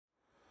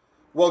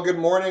Well, good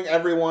morning,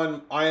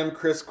 everyone. I am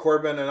Chris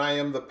Corbin, and I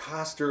am the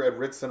pastor at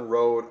Ritson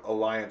Road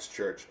Alliance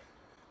Church.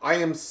 I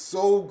am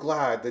so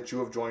glad that you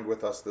have joined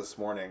with us this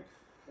morning.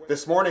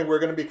 This morning, we're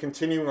going to be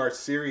continuing our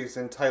series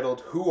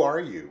entitled, Who Are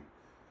You?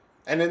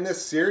 And in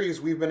this series,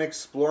 we've been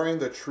exploring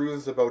the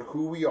truths about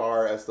who we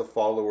are as the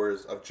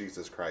followers of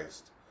Jesus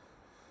Christ.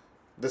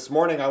 This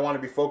morning, I want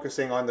to be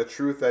focusing on the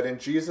truth that in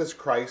Jesus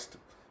Christ,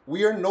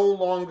 we are no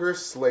longer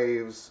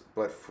slaves,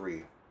 but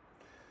free.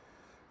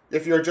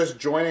 If you're just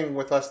joining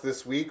with us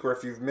this week, or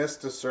if you've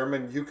missed a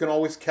sermon, you can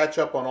always catch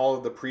up on all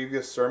of the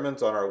previous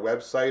sermons on our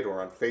website or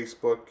on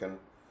Facebook. And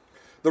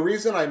the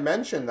reason I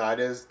mention that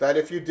is that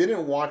if you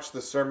didn't watch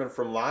the sermon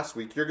from last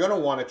week, you're going to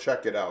want to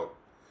check it out.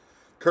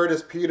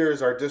 Curtis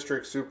Peters, our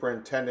district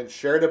superintendent,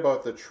 shared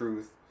about the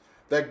truth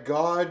that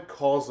God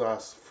calls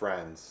us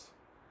friends.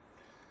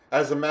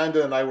 As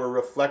Amanda and I were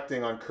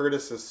reflecting on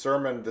Curtis's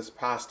sermon this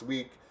past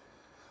week,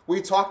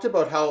 we talked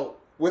about how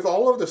with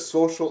all of the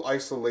social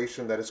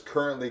isolation that is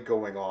currently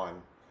going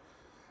on,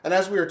 and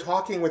as we are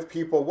talking with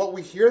people, what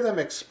we hear them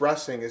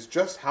expressing is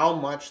just how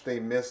much they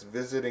miss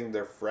visiting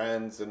their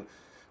friends and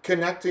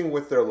connecting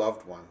with their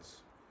loved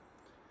ones.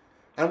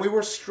 And we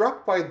were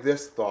struck by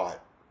this thought.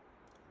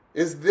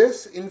 Is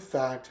this, in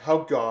fact, how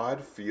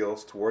God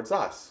feels towards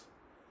us?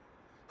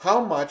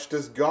 How much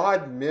does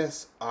God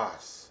miss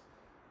us,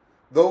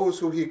 those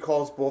who he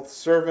calls both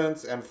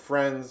servants and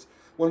friends,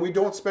 when we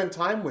don't spend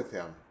time with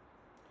him?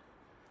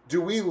 Do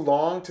we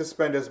long to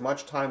spend as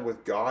much time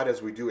with God as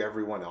we do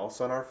everyone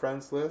else on our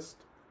friends list?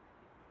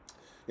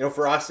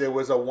 For us, it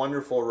was a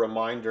wonderful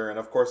reminder, and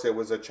of course, it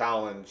was a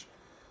challenge.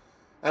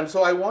 And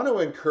so I want to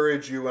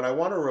encourage you, and I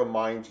want to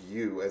remind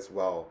you as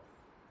well,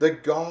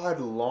 that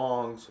God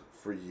longs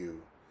for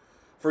you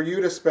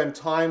to spend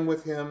time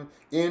with him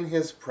in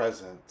his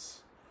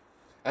presence,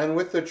 and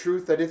with the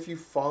truth that if you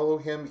follow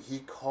him, he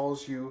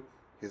calls you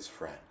his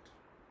friend.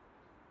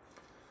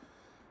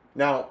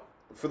 Now,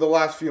 for the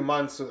last few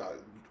months,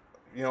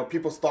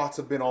 people's thoughts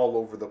have been all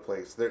over the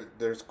place.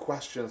 There's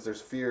questions, there's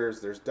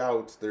fears, there's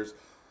doubts,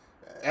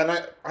 and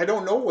I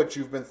don't know what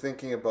you've been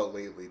thinking about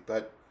lately,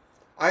 but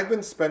I've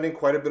been spending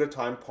quite a bit of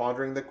time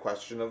pondering the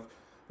question of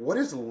what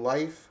is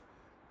life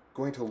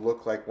going to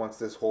look like once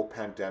this whole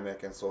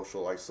pandemic and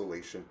social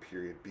isolation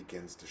period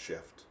begins to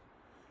shift.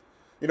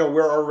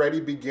 We're already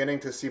beginning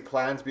to see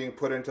plans being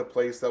put into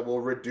place that will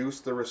reduce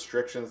the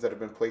restrictions that have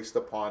been placed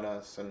upon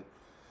us.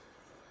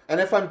 And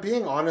if I'm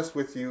being honest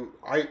with you,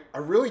 I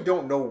really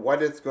don't know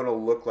what it's going to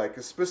look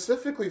like,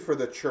 specifically for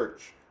the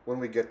church when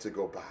we get to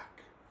go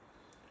back.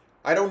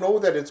 I don't know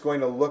that it's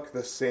going to look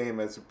the same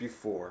as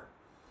before.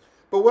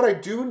 But what I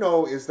do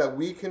know is that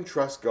we can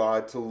trust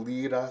God to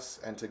lead us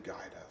and to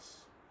guide us.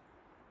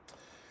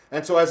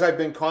 And so as I've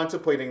been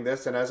contemplating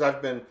this, and as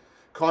I've been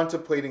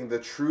contemplating the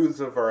truths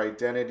of our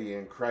identity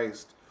in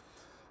Christ,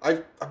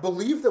 I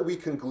believe that we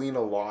can glean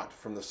a lot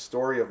from the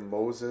story of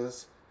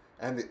Moses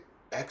and the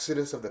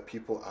exodus of the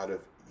people out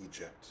of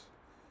Egypt.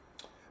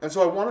 And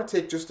so I want to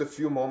take just a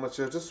few moments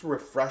to just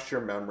refresh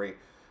your memory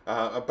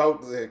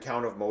about the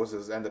account of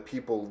Moses and the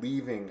people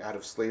leaving out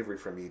of slavery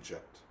from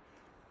Egypt.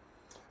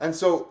 And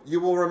so you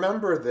will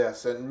remember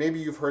this, and maybe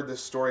you've heard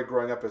this story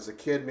growing up as a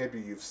kid,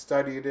 maybe you've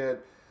studied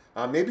it,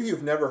 maybe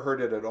you've never heard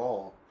it at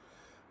all.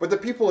 But the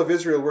people of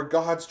Israel were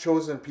God's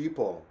chosen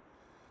people.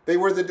 They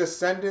were the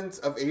descendants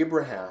of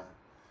Abraham.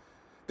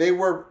 They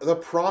were the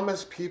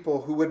promised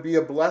people who would be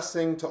a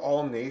blessing to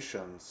all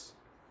nations.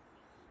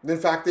 In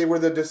fact, they were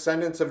the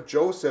descendants of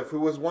Joseph, who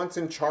was once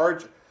in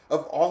charge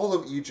of all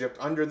of Egypt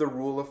under the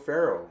rule of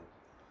Pharaoh.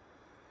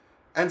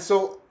 And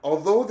so,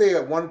 although they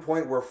at one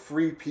point were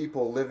free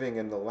people living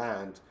in the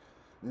land,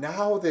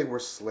 now they were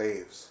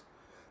slaves.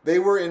 They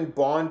were in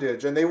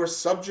bondage, and they were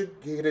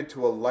subjugated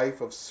to a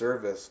life of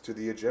service to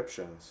the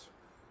Egyptians.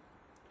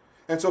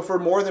 And so for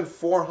more than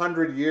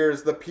 400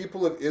 years, the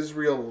people of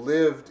Israel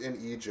lived in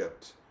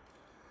Egypt.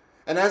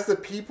 And as the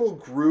people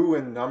grew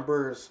in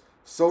numbers,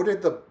 so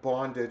did the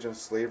bondage and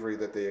slavery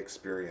that they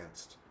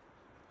experienced.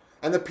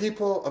 And the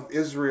people of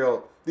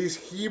Israel,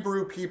 these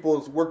Hebrew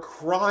peoples, were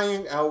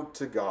crying out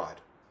to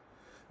God.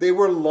 They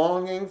were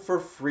longing for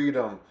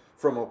freedom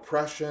from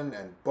oppression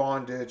and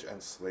bondage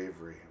and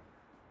slavery.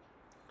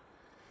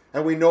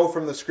 And we know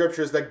from the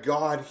scriptures that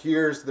God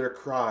hears their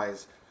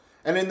cries.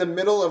 And in the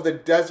middle of the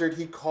desert,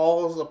 he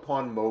calls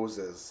upon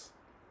Moses.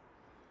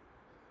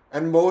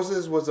 And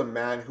Moses was a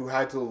man who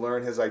had to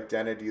learn his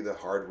identity the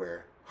hard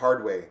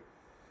way.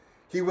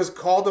 He was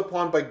called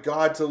upon by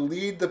God to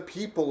lead the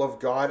people of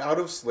God out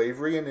of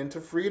slavery and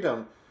into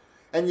freedom.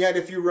 And yet,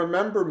 if you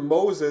remember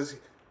Moses,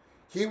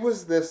 he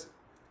was this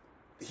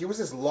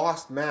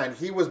lost man.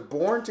 He was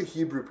born to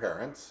Hebrew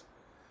parents,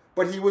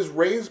 but he was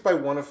raised by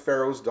one of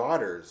Pharaoh's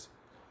daughters.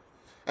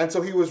 And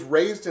so he was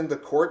raised in the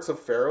courts of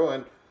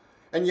Pharaoh,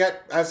 and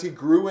yet as he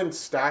grew in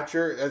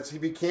stature, as he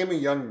became a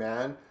young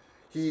man,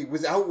 he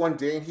was out one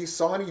day and he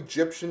saw an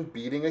Egyptian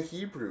beating a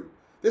Hebrew.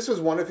 This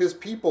was one of his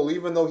people,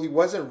 even though he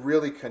wasn't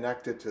really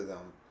connected to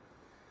them.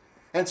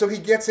 And so he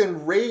gets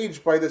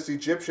enraged by this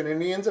Egyptian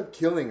and he ends up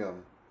killing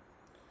him.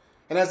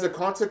 And as the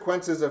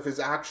consequences of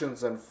his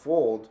actions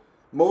unfold,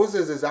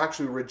 Moses is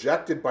actually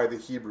rejected by the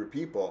Hebrew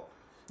people.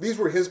 These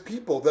were his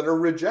people that are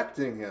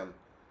rejecting him.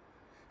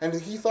 And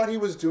he thought he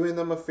was doing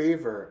them a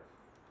favor.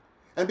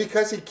 And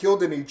because he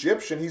killed an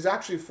Egyptian, he's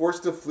actually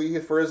forced to flee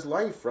for his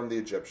life from the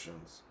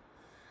Egyptians.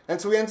 And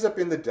so he ends up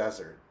in the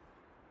desert.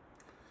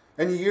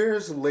 And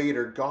years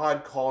later,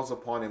 God calls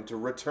upon him to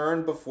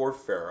return before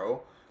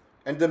Pharaoh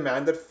and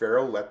demand that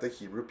Pharaoh let the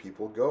Hebrew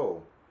people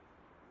go.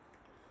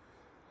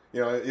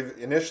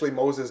 Initially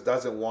Moses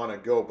doesn't want to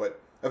go, but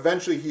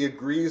eventually he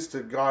agrees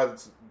to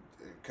God's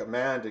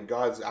command and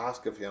God's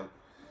ask of him.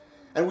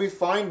 And we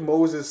find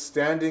Moses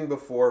standing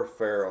before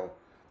Pharaoh,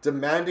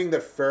 demanding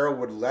that Pharaoh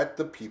would let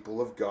the people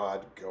of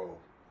God go.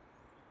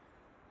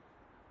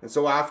 And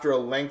so after a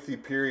lengthy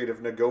period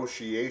of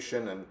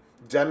negotiation and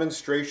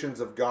demonstrations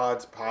of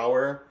God's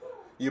power,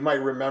 you might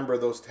remember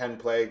those 10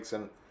 plagues.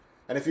 And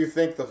if you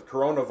think the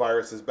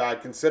coronavirus is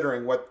bad,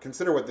 consider what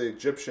the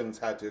Egyptians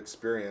had to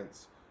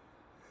experience.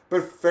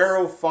 But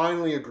Pharaoh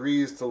finally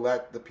agrees to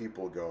let the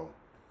people go.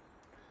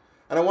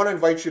 And I want to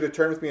invite you to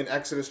turn with me in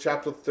Exodus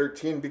chapter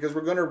 13, because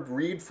we're going to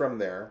read from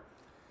there.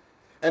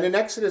 And in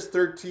Exodus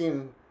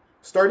 13,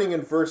 starting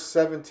in verse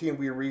 17,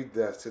 we read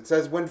this. It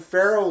says, "When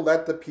Pharaoh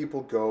let the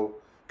people go,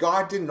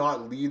 God did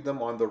not lead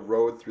them on the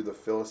road through the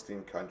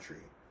Philistine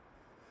country,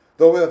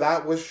 though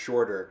that was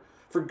shorter.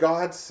 For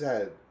God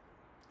said,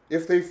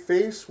 if they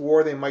face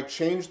war, they might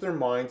change their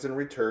minds and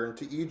return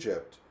to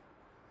Egypt.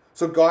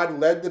 So God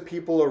led the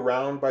people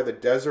around by the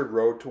desert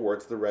road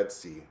towards the Red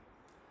Sea.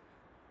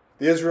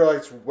 The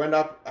Israelites went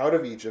up out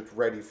of Egypt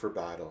ready for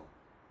battle.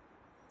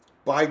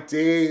 By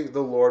day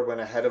the Lord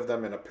went ahead of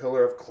them in a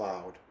pillar of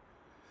cloud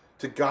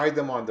to guide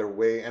them on their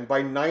way, and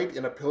by night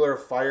in a pillar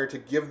of fire to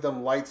give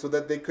them light, so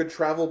that they could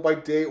travel by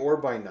day or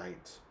by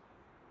night.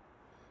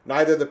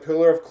 Neither the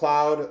pillar of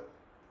cloud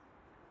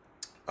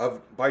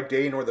by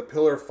day nor the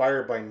pillar of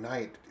fire by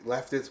night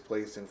left its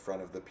place in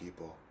front of the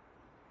people."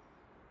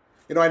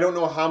 I don't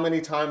know how many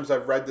times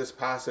I've read this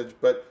passage,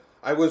 but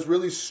I was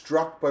really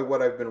struck by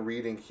what I've been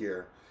reading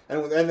here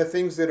and the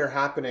things that are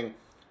happening.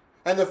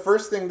 And the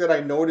first thing that I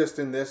noticed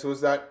in this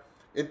was that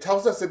it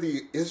tells us that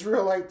the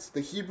Israelites, the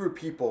Hebrew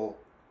people,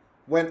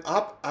 went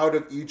up out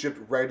of Egypt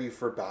ready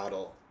for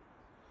battle.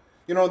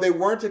 They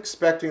weren't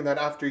expecting that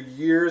after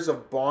years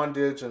of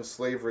bondage and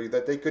slavery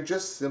that they could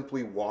just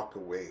simply walk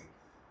away.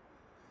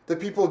 The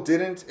people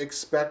didn't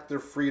expect their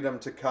freedom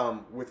to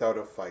come without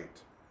a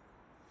fight.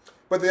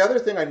 But the other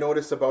thing I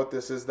noticed about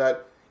this is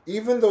that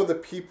even though the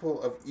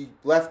people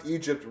left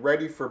Egypt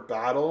ready for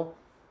battle,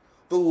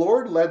 the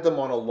Lord led them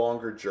on a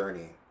longer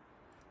journey.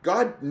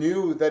 God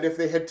knew that if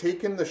they had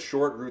taken the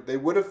short route, they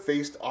would have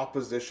faced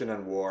opposition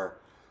and war.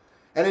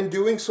 And in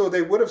doing so,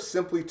 they would have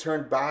simply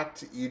turned back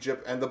to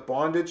Egypt and the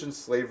bondage and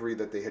slavery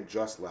that they had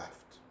just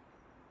left.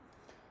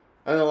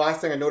 And the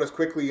last thing I noticed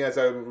quickly as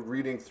I'm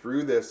reading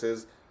through this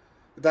is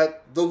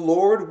that the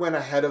Lord went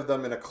ahead of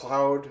them in the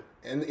cloud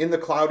and in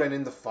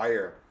the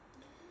fire.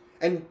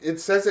 And it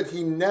says that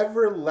he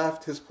never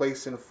left his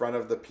place in front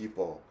of the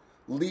people,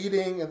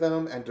 leading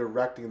them and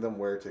directing them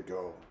where to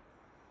go.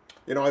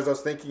 As I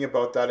was thinking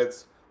about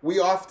that, we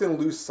often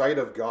lose sight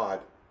of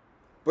God.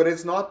 But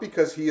it's not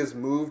because he has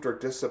moved or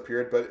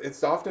disappeared, but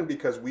it's often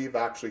because we've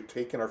actually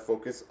taken our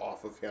focus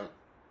off of him.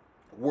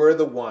 We're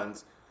the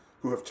ones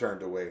who have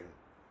turned away.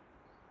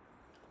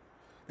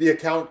 The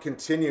account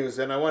continues,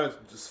 and I want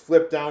to just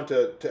flip down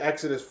to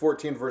Exodus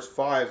 14, verse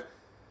 5.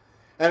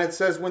 And it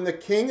says, "When the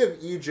king of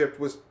Egypt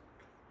was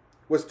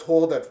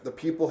told that the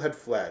people had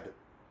fled,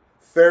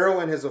 Pharaoh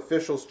and his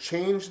officials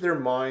changed their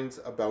minds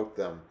about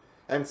them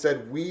and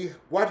said,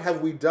 what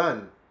have we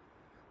done?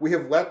 We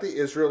have let the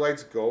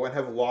Israelites go and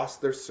have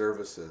lost their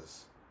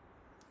services."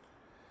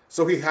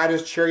 So he had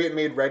his chariot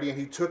made ready, and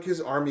he took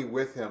his army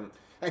with him,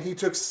 and he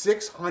took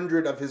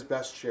 600 of his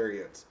best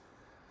chariots,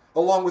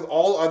 along with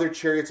all other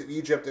chariots of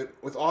Egypt,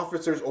 with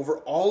officers over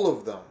all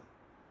of them.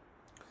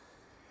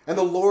 And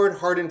the Lord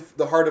hardened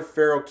the heart of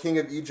Pharaoh, king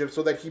of Egypt,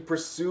 so that he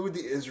pursued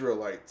the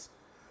Israelites,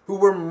 who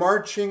were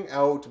marching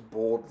out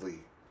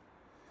boldly.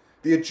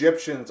 The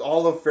Egyptians,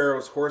 all of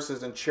Pharaoh's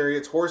horses and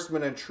chariots,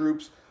 horsemen and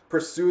troops,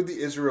 pursued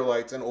the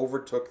Israelites and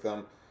overtook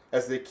them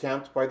as they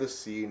camped by the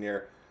sea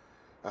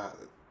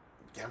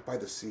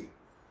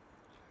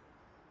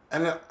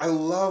And I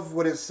love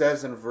what it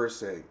says in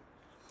verse 8.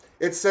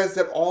 It says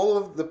that all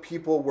of the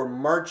people were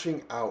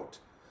marching out.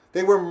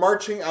 They were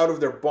marching out of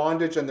their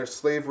bondage and their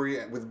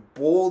slavery with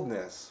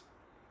boldness.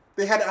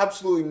 They had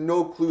absolutely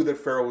no clue that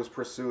Pharaoh was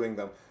pursuing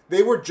them.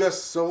 They were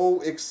just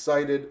so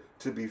excited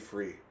to be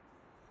free.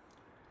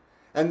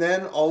 And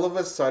then all of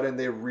a sudden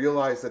they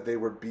realized that they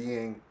were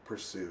being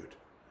pursued.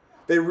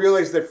 They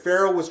realized that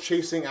Pharaoh was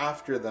chasing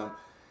after them.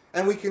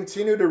 And we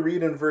continue to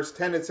read in verse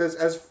 10. It says,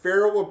 "As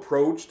Pharaoh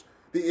approached,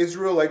 the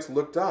Israelites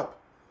looked up,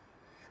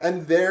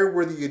 and there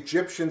were the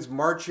Egyptians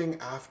marching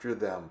after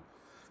them.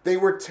 They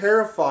were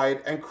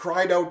terrified and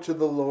cried out to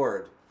the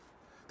Lord.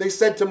 They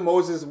said to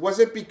Moses, 'Was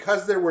it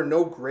because there were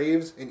no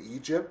graves in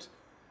Egypt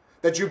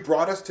that you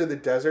brought us to the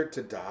desert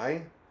to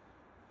die?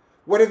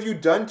 What have you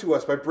done to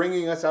us by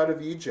bringing us out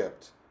of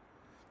Egypt?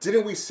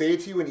 Didn't we say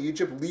to you in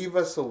Egypt, leave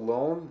us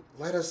alone?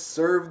 Let us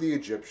serve the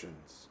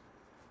Egyptians.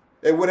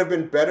 It would have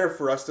been better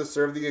for us to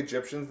serve the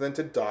Egyptians than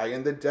to die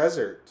in the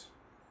desert.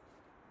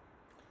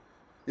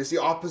 You see,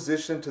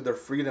 opposition to their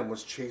freedom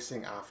was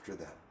chasing after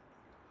them.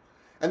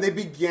 And they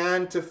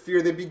began to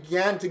fear. They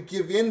began to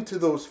give in to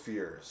those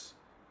fears.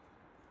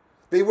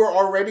 They were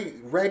already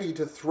ready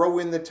to throw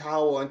in the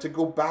towel and to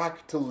go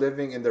back to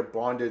living in their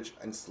bondage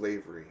and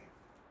slavery.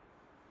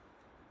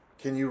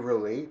 Can you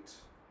relate?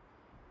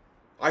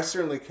 I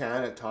certainly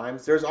can at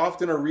times. There's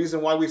often a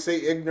reason why we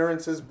say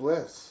ignorance is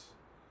bliss.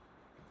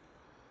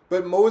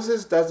 But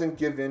Moses doesn't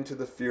give in to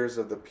the fears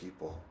of the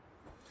people.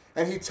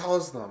 And he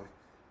tells them,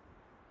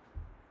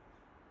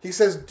 he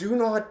says, do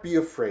not be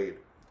afraid.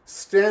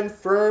 Stand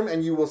firm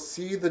and you will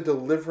see the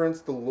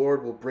deliverance the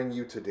Lord will bring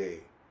you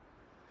today.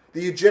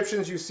 The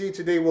Egyptians you see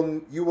today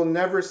you will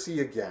never see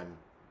again.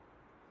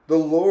 The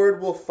Lord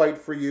will fight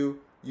for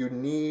you. You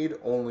need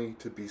only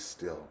to be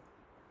still.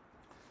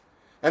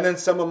 And then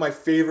some of my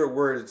favorite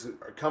words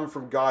come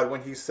from God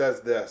when he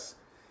says this.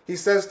 He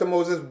says to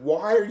Moses,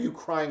 why are you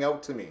crying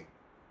out to me?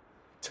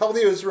 Tell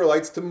the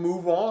Israelites to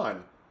move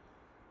on.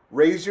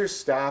 Raise your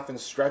staff and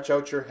stretch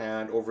out your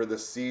hand over the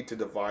sea to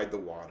divide the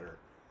water,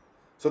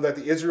 so that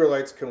the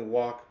Israelites can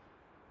walk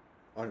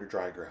on your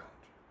dry ground.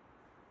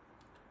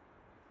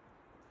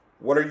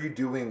 What are you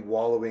doing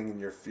wallowing in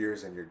your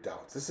fears and your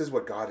doubts? This is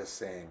what God is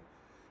saying.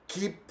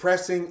 Keep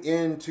pressing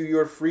into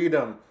your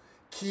freedom.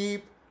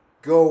 Keep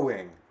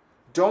going.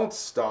 Don't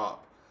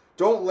stop.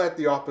 Don't let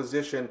the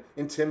opposition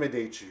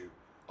intimidate you.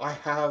 I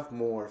have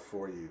more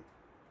for you.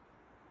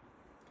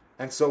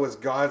 And so as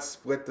God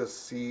split the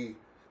sea,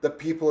 the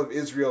people of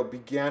Israel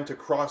began to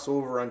cross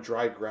over on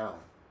dry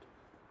ground.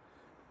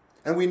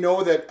 And we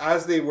know that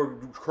as they were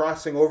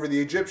crossing over,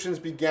 the Egyptians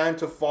began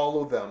to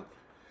follow them.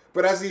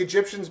 But as the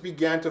Egyptians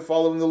began to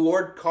follow them, the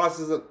Lord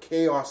causes a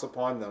chaos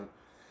upon them.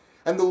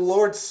 And the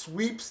Lord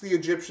sweeps the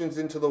Egyptians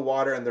into the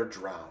water and they're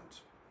drowned.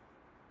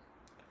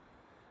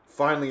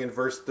 Finally, in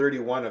verse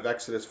 31 of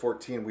Exodus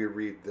 14, we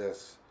read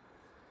this.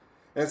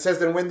 And it says,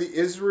 "And when the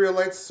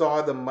Israelites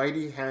saw the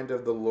mighty hand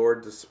of the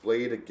Lord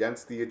displayed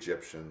against the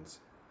Egyptians,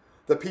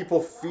 the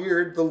people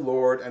feared the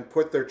Lord and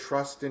put their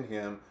trust in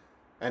him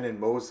and in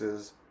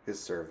Moses, his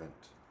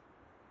servant."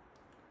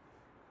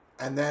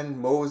 And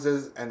then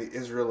Moses and the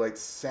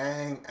Israelites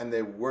sang and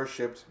they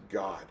worshiped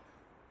God.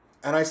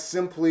 And I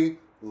simply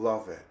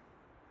love it.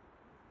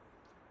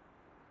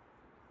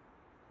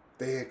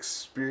 They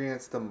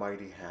experienced the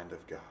mighty hand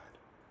of God.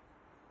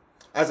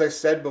 As I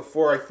said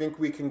before, I think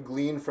we can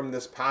glean from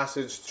this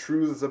passage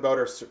truths about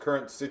our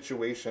current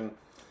situation,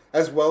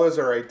 as well as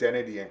our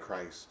identity in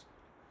Christ.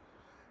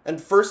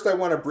 And first, I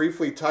want to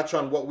briefly touch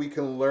on what we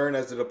can learn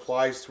as it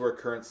applies to our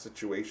current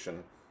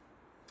situation.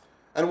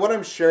 And what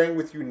I'm sharing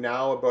with you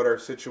now about our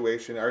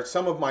situation are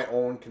some of my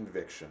own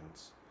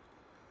convictions.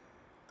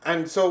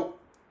 And so,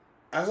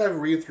 as I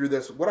read through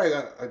this, what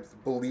I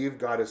believe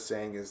God is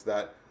saying is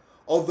that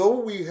although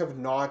we have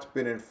not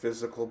been in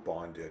physical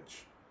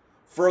bondage,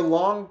 for a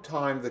long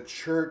time the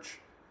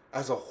church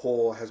as a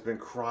whole has been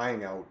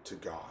crying out to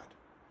God.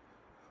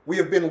 We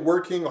have been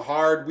working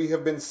hard, we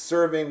have been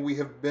serving, we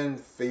have been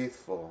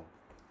faithful.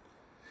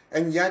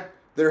 And yet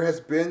there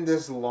has been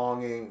this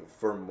longing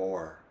for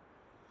more.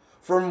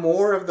 For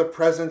more of the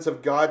presence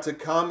of God to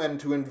come and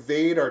to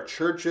invade our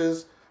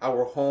churches,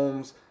 our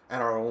homes,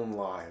 and our own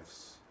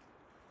lives.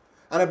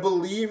 And I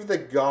believe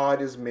that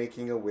God is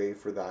making a way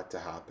for that to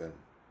happen.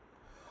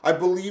 I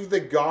believe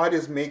that God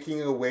is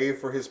making a way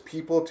for his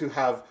people to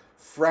have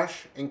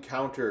fresh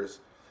encounters,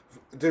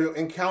 to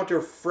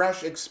encounter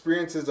fresh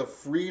experiences of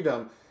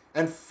freedom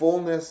and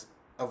fullness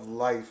of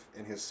life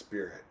in his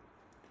Spirit.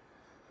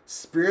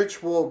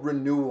 Spiritual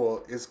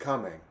renewal is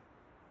coming.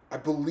 I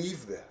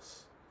believe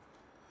this.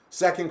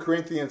 2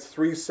 Corinthians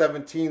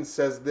 3:17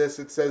 says this.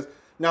 It says,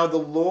 "Now the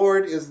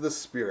Lord is the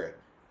Spirit,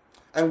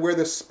 and where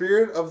the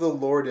Spirit of the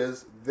Lord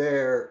is,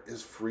 there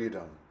is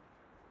freedom."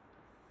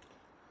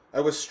 I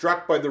was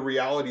struck by the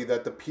reality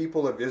that the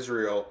people of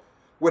Israel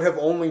would have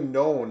only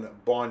known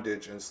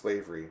bondage and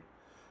slavery.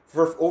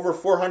 For over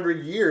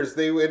 400 years,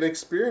 they had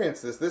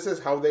experienced this. This is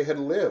how they had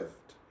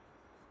lived.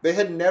 They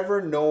had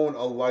never known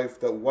a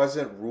life that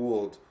wasn't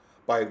ruled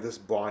by this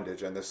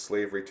bondage and this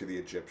slavery to the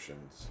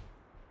Egyptians.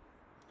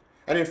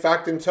 And in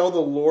fact, until the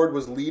Lord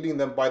was leading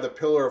them by the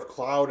pillar of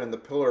cloud and the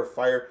pillar of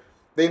fire,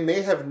 they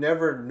may have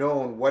never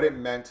known what it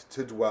meant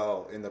to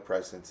dwell in the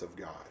presence of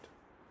God.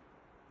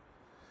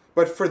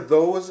 But for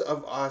those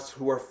of us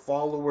who are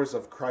followers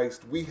of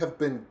Christ, we have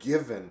been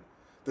given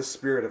the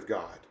Spirit of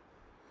God.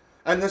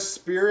 And the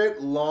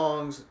Spirit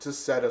longs to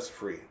set us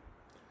free.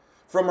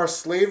 From our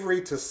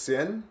slavery to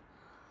sin,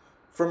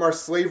 from our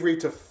slavery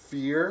to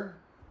fear,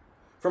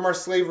 from our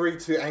slavery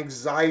to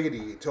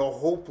anxiety, to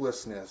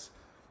hopelessness,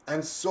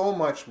 and so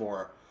much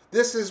more.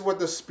 This is what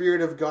the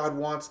Spirit of God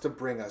wants to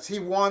bring us. He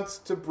wants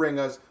to bring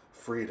us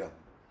freedom.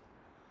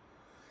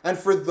 And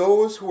for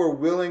those who are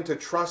willing to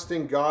trust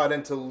in God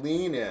and to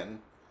lean in,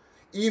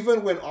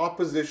 even when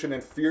opposition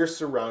and fear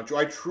surround you,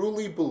 I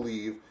truly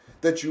believe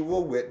that you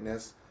will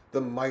witness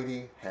the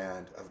mighty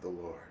hand of the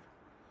Lord.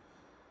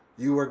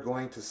 You are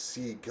going to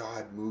see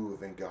God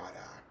move and God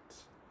act.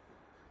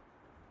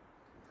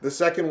 The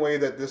second way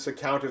that this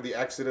account of the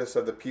exodus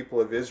of the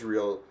people of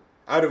Israel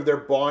out of their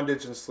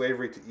bondage and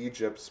slavery to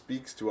Egypt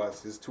speaks to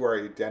us is to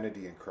our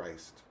identity in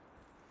Christ.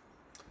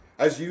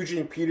 As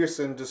Eugene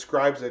Peterson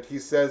describes it, he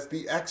says,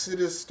 the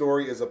Exodus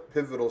story is a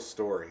pivotal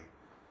story.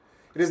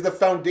 It is the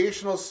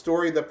foundational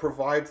story that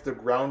provides the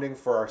grounding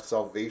for our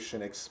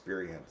salvation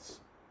experience,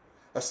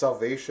 a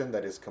salvation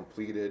that is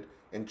completed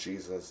in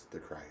Jesus the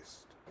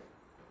Christ.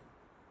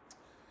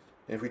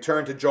 And if we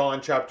turn to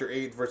John chapter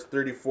 8, verse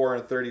 34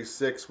 and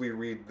 36, we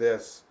read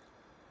this.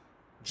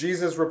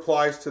 Jesus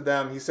replies to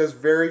them, he says,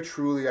 very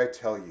truly I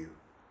tell you,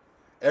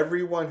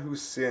 everyone who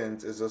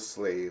sins is a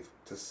slave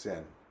to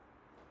sin.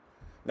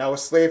 Now a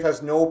slave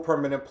has no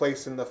permanent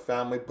place in the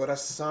family, but a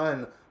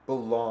son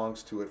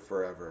belongs to it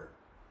forever.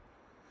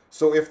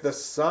 So if the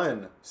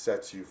Son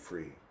sets you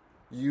free,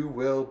 you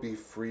will be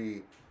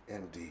free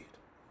indeed.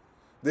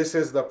 This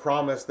is the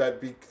promise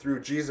that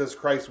through Jesus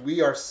Christ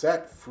we are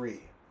set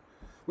free.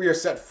 We are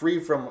set free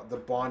from the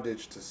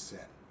bondage to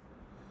sin.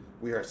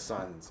 We are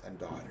sons and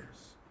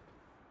daughters.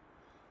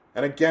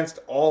 And against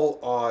all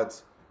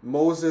odds,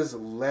 Moses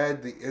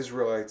led the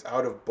Israelites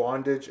out of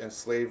bondage and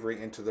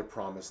slavery into the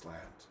promised land.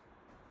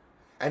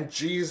 And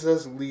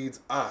Jesus leads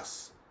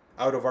us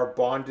out of our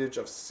bondage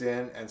of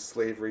sin and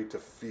slavery to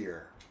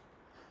fear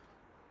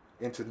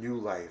into new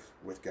life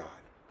with God.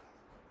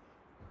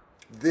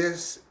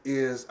 This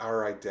is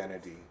our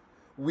identity.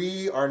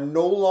 We are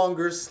no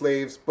longer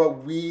slaves,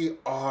 but we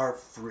are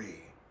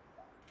free.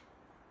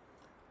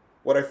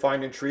 What I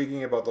find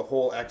intriguing about the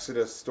whole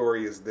Exodus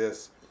story is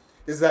this,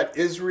 is that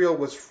Israel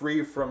was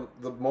free from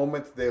the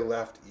moment they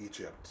left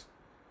Egypt.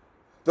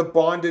 The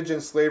bondage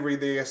and slavery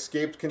they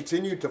escaped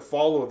continued to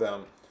follow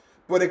them,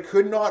 but it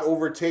could not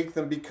overtake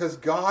them because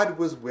God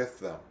was with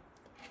them.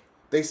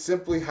 They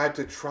simply had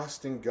to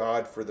trust in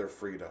God for their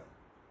freedom.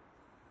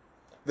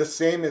 The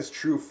same is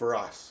true for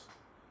us.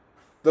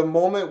 The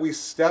moment we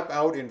step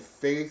out in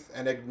faith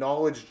and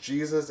acknowledge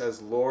Jesus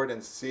as Lord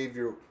and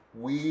Savior,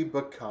 we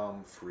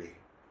become free.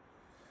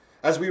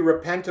 As we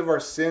repent of our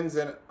sins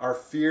and our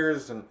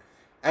fears, and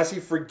as He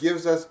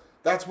forgives us,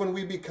 that's when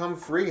we become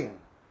free.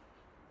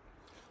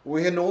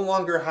 We no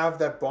longer have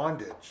that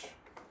bondage.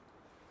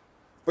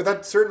 But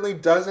that certainly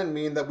doesn't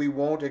mean that we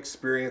won't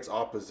experience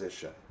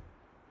opposition.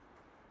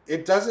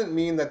 It doesn't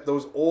mean that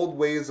those old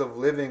ways of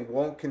living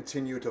won't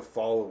continue to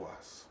follow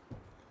us.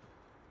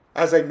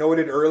 As I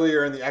noted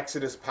earlier in the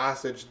Exodus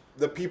passage,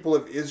 the people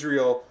of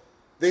Israel,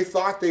 they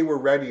thought they were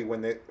ready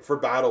for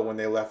battle when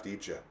they left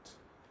Egypt.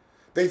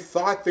 They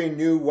thought they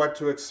knew what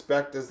to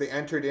expect as they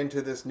entered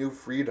into this new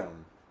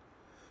freedom.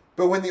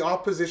 But when the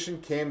opposition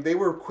came, they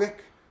were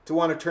quick to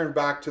want to turn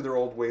back to their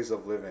old ways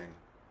of living.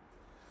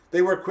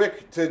 They were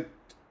quick to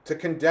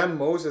condemn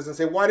Moses and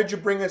say, why did you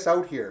bring us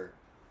out here?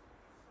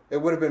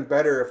 It would have been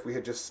better if we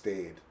had just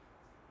stayed.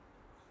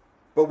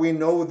 But we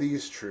know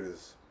these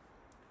truths.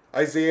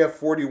 Isaiah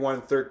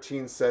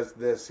 41:13 says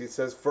this. He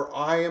says, for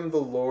I am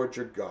the Lord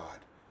your God,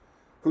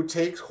 who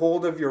takes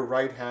hold of your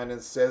right hand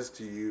and says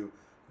to you,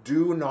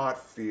 do not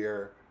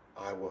fear,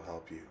 I will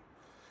help you.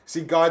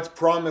 See, God's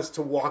promised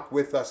to walk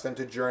with us and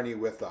to journey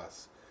with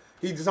us.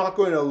 He's not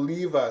going to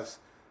leave us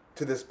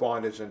to this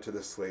bondage and to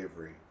this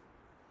slavery.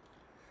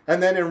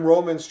 And then in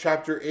Romans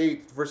chapter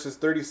 8, verses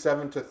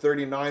 37 to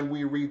 39,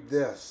 we read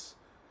this.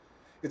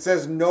 It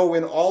says, no,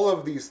 in all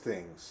of these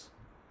things,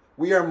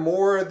 we are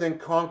more than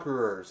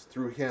conquerors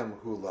through Him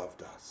who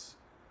loved us.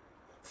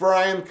 For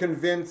I am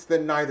convinced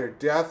that neither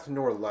death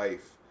nor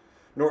life,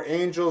 nor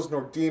angels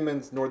nor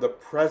demons, nor the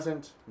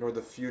present nor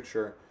the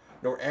future,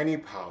 nor any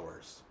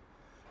powers,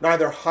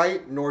 neither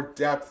height nor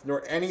depth,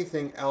 nor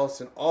anything else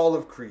in all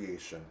of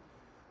creation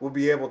will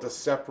be able to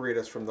separate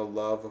us from the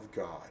love of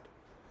God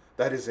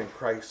that is in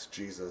Christ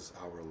Jesus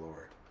our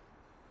Lord.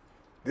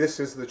 This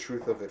is the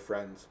truth of it,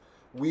 friends.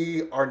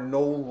 We are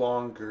no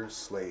longer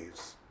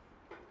slaves.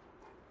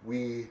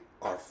 We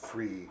are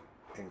free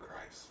in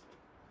Christ.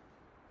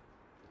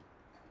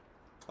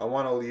 I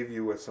want to leave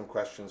you with some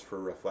questions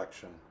for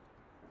reflection.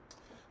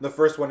 The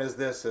first one is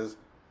this,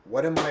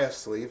 what am I a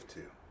slave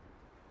to?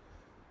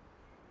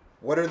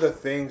 What are the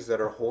things that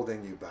are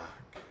holding you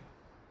back?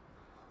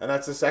 And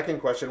that's the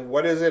second question.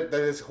 What is it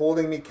that is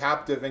holding me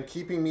captive and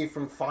keeping me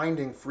from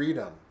finding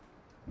freedom?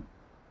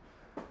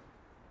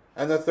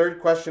 And the third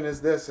question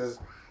is this,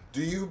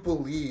 do you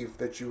believe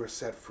that you are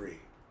set free?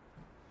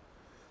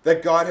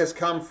 That God has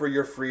come for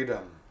your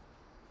freedom?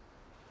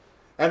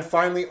 And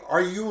finally,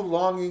 are you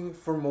longing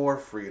for more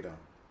freedom?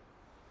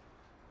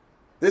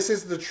 This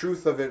is the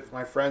truth of it,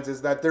 my friends,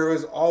 is that there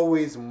is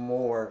always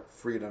more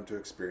freedom to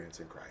experience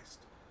in Christ.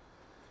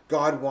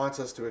 God wants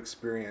us to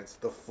experience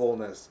the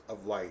fullness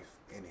of life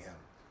in Him,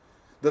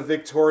 the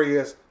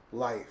victorious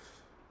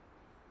life,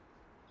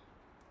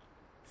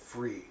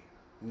 free,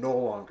 no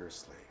longer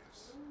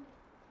slaves.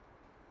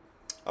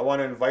 I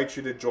want to invite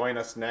you to join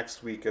us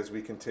next week as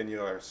we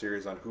continue our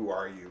series on Who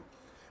Are You?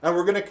 And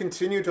we're going to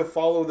continue to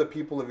follow the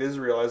people of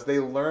Israel as they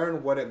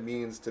learn what it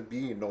means to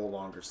be no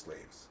longer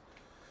slaves.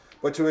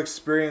 but to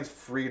experience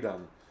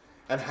freedom.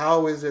 And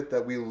how is it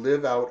that we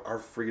live out our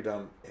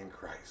freedom in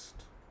Christ?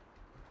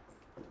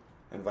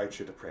 I invite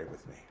you to pray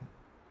with me.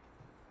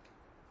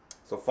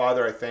 So,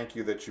 Father, I thank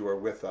you that you are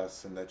with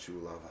us and that you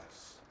love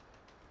us.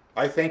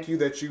 I thank you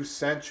that you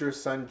sent your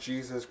Son,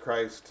 Jesus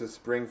Christ, to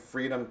bring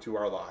freedom to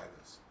our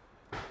lives.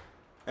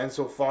 And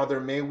so, Father,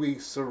 may we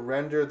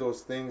surrender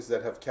those things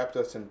that have kept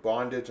us in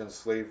bondage and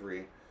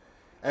slavery,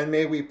 and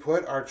may we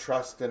put our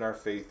trust and our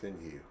faith in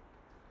you.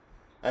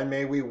 And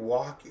may we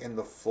walk in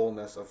the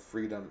fullness of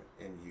freedom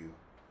in you.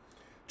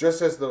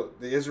 Just as the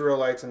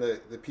Israelites and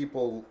the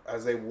people,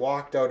 as they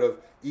walked out of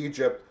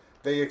Egypt,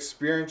 they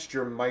experienced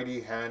your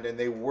mighty hand and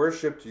they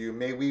worshiped you.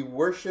 May we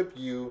worship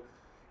you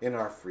in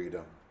our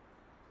freedom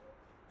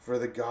for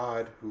the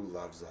God who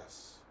loves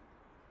us.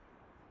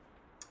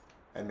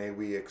 And may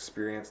we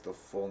experience the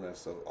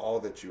fullness of all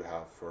that you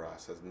have for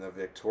us as in the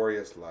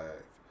victorious life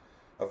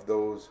of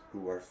those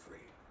who are free.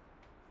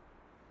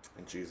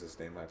 In Jesus'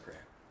 name I pray.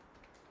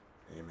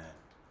 Amen.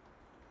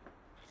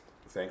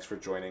 Thanks for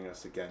joining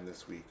us again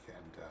this week,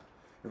 and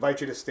invite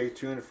you to stay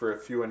tuned for a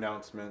few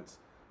announcements,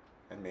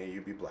 and may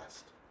you be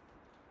blessed.